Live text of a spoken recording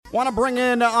Want to bring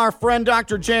in our friend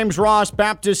Dr. James Ross,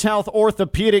 Baptist Health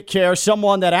Orthopedic Care,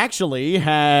 someone that actually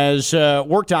has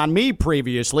worked on me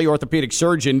previously, orthopedic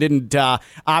surgeon, didn't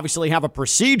obviously have a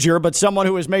procedure, but someone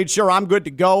who has made sure I'm good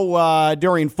to go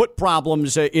during foot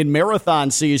problems in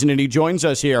marathon season, and he joins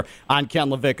us here on Ken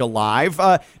Lavicka Live.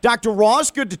 Dr.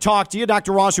 Ross, good to talk to you.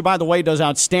 Dr. Ross, who, by the way, does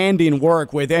outstanding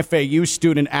work with FAU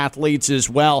student athletes as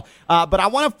well. But I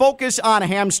want to focus on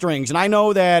hamstrings, and I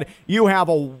know that you have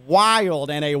a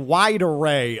wild and a wide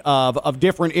array of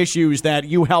different issues that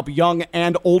you help young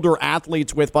and older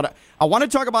athletes with. But I want to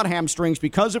talk about hamstrings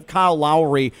because of Kyle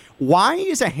Lowry. Why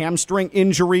is a hamstring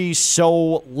injury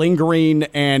so lingering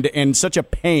and such a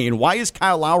pain? Why has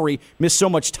Kyle Lowry missed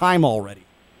so much time already?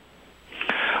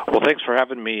 Well, thanks for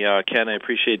having me, Ken. I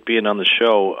appreciate being on the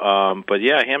show. But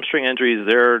yeah, hamstring injuries,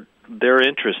 they're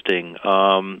interesting.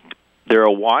 There are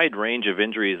a wide range of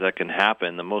injuries that can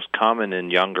happen. The most common in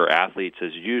younger athletes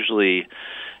is usually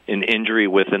an injury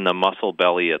within the muscle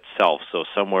belly itself, so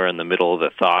somewhere in the middle of the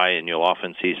thigh, and you'll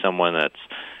often see someone that's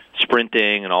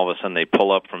sprinting, and all of a sudden they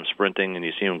pull up from sprinting, and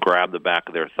you see them grab the back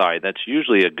of their thigh. That's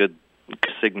usually a good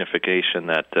signification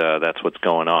that that's what's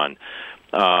going on.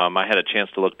 I had a chance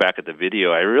to look back at the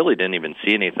video. I really didn't even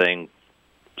see anything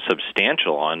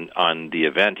substantial on the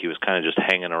event. He was kind of just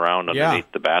hanging around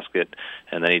underneath the basket,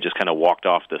 and then he just kind of walked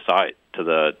off the side to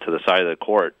the side of the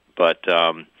court. But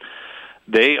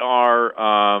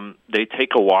they take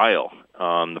a while.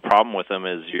 The problem with them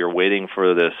is you're waiting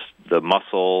for the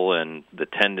muscle and the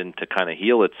tendon to kind of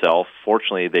heal itself.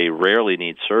 Fortunately, they rarely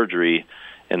need surgery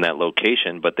in that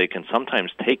location, but they can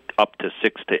sometimes take up to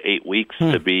 6 to 8 weeks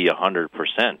to be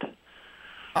 100%.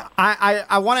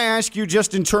 I want to ask you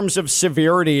just in terms of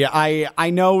severity. I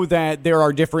know that there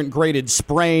are different graded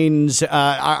sprains.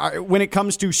 When it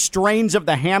comes to strains of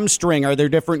the hamstring, are there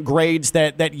different grades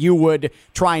that you would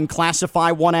try and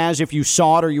classify one as if you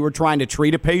saw it or you were trying to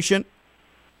treat a patient?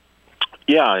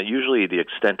 Yeah, usually the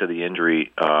extent of the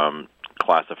injury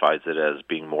classifies it as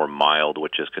being more mild,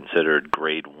 which is considered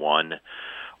grade 1,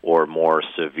 or more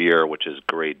severe, which is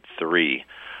grade 3.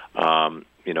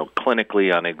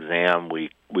 Clinically on exam, we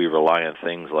rely on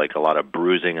things like a lot of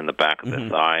bruising in the back of the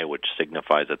thigh, which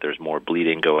signifies that there's more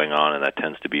bleeding going on, and that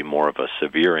tends to be more of a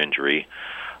severe injury.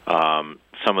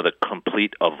 Some of the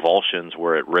complete avulsions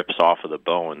where it rips off of the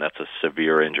bone, that's a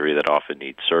severe injury that often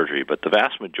needs surgery. But the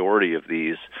vast majority of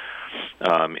these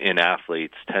in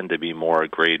athletes tend to be more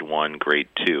grade 1, grade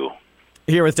 2.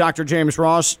 Here with Dr. James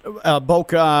Ross.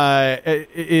 Boca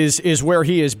is where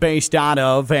he is based out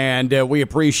of, and we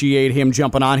appreciate him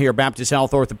jumping on here. Baptist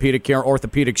Health Orthopedic Care,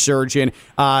 orthopedic surgeon.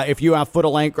 If you have foot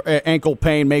or ankle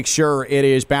pain, make sure it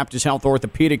is Baptist Health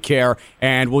Orthopedic Care,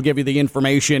 and we'll give you the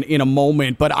information in a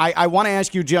moment. But I want to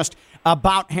ask you just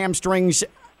about hamstrings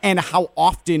and how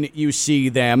often you see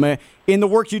them in the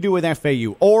work you do with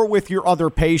FAU or with your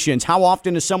other patients. How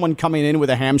often is someone coming in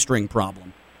with a hamstring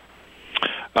problem?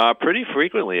 Pretty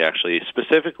frequently, actually.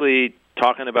 Specifically,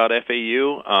 talking about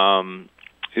FAU,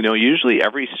 usually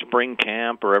every spring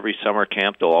camp or every summer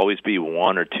camp, there'll always be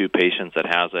 1 or 2 patients that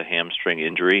has a hamstring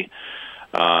injury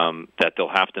that they'll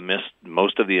have to miss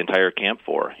most of the entire camp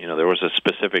for. There was a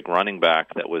specific running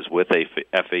back that was with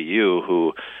FAU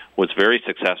who was very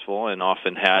successful and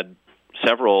often had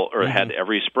had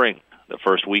every spring. The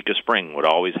first week of spring would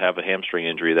always have a hamstring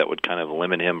injury that would kind of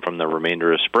limit him from the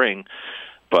remainder of spring.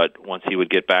 But once he would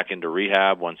get back into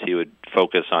rehab, once he would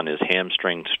focus on his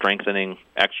hamstring strengthening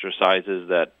exercises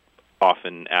that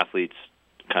often athletes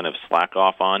kind of slack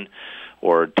off on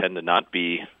or tend to not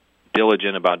be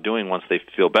diligent about doing once they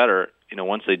feel better,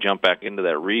 once they jump back into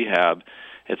that rehab,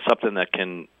 it's something that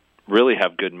can really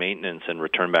have good maintenance and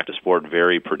return back to sport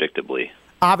very predictably.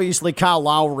 Obviously, Kyle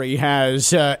Lowry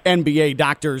has NBA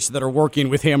doctors that are working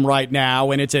with him right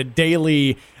now, and it's a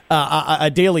daily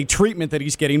treatment that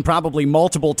he's getting, probably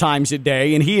multiple times a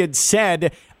day. And he had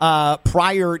said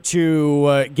prior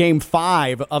to Game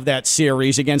 5 of that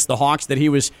series against the Hawks that he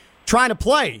was trying to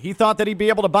play. He thought that he'd be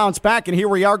able to bounce back, and here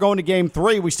we are going to Game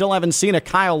 3. We still haven't seen a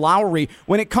Kyle Lowry.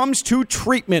 When it comes to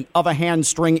treatment of a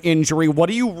hamstring injury, what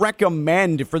do you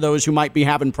recommend for those who might be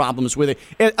having problems with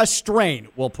it? A strain,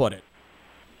 we'll put it.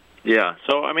 Yeah,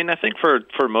 so I think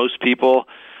for most people,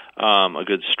 a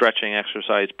good stretching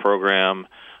exercise program,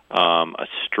 a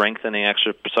strengthening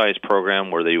exercise program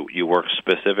where you work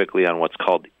specifically on what's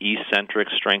called eccentric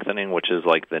strengthening, which is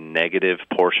like the negative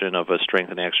portion of a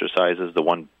strengthening exercise. Is the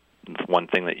one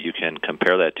thing that you can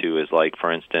compare that to is, like,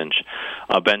 for instance,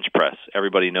 a bench press.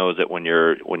 Everybody knows that when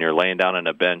you're laying down on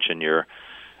a bench and you're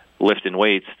lifting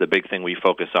weights, the big thing we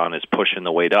focus on is pushing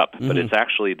the weight up. But it's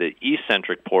actually the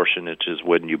eccentric portion, which is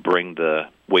when you bring the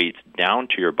weight down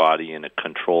to your body in a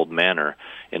controlled manner,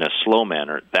 in a slow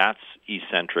manner. That's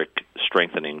eccentric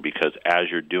strengthening, because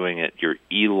as you're doing it, you're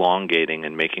elongating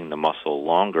and making the muscle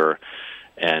longer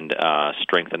and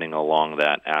strengthening along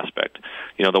that aspect.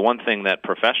 The one thing that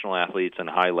professional athletes and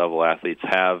high-level athletes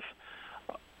have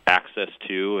access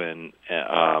to and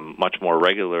much more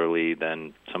regularly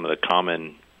than some of the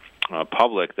common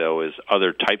public, though, is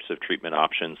other types of treatment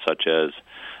options, such as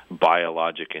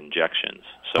biologic injections.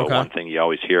 So one thing you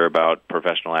always hear about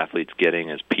professional athletes getting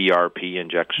is PRP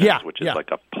injections, which is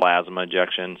like a plasma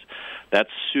injections. That's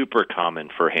super common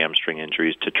for hamstring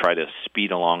injuries, to try to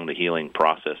speed along the healing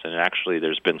process. And actually,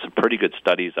 there's been some pretty good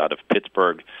studies out of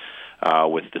Pittsburgh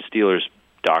with the Steelers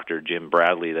Dr. Jim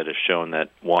Bradley that has shown that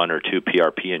 1 or 2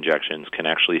 PRP injections can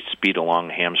actually speed along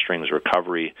hamstrings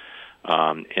recovery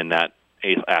in that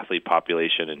athlete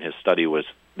population, and his study was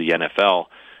the NFL,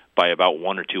 by about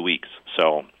 1 or 2 weeks.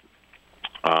 So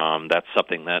that's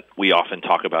something that we often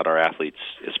talk about our athletes,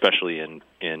 especially in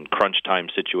crunch time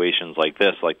situations like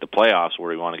this, like the playoffs, where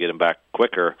we want to get them back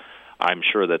quicker. I'm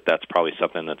sure that that's probably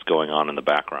something that's going on in the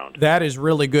background. That is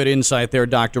really good insight there,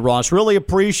 Dr. Ross. Really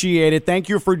appreciate it. Thank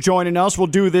you for joining us. We'll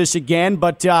do this again,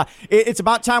 but it's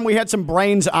about time we had some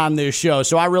brains on this show,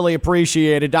 so I really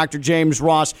appreciate it. Dr. James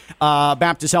Ross,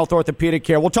 Baptist Health Orthopedic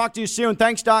Care. We'll talk to you soon.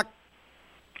 Thanks, Doc.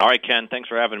 All right, Ken. Thanks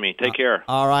for having me. Take care.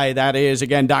 All right. That is,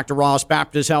 again, Dr. Ross,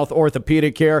 Baptist Health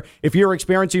Orthopedic Care. If you're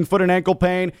experiencing foot and ankle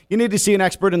pain, you need to see an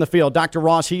expert in the field. Dr.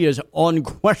 Ross, he is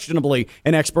unquestionably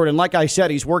an expert. And like I said,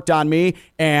 he's worked on me,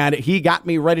 and he got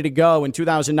me ready to go in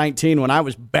 2019 when I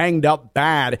was banged up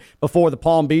bad before the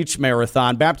Palm Beach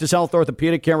Marathon. Baptist Health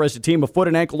Orthopedic Care has a team of foot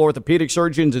and ankle orthopedic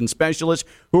surgeons and specialists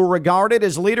who are regarded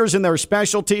as leaders in their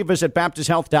specialty. Visit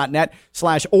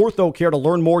baptisthealth.net/orthocare to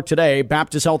learn more today.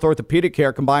 Baptist Health Orthopedic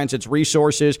Care combines its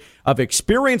resources of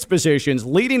experienced physicians,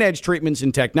 leading-edge treatments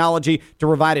and technology to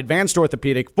provide advanced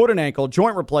orthopedic, foot and ankle,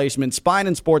 joint replacement, spine,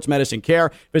 and sports medicine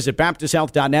care. Visit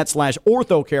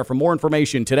baptisthealth.net/orthocare for more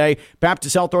information today.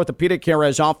 Baptist Health Orthopedic Care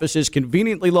has offices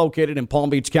conveniently located in Palm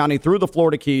Beach County through the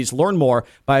Florida Keys. Learn more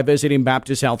by visiting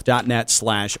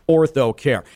baptisthealth.net/orthocare.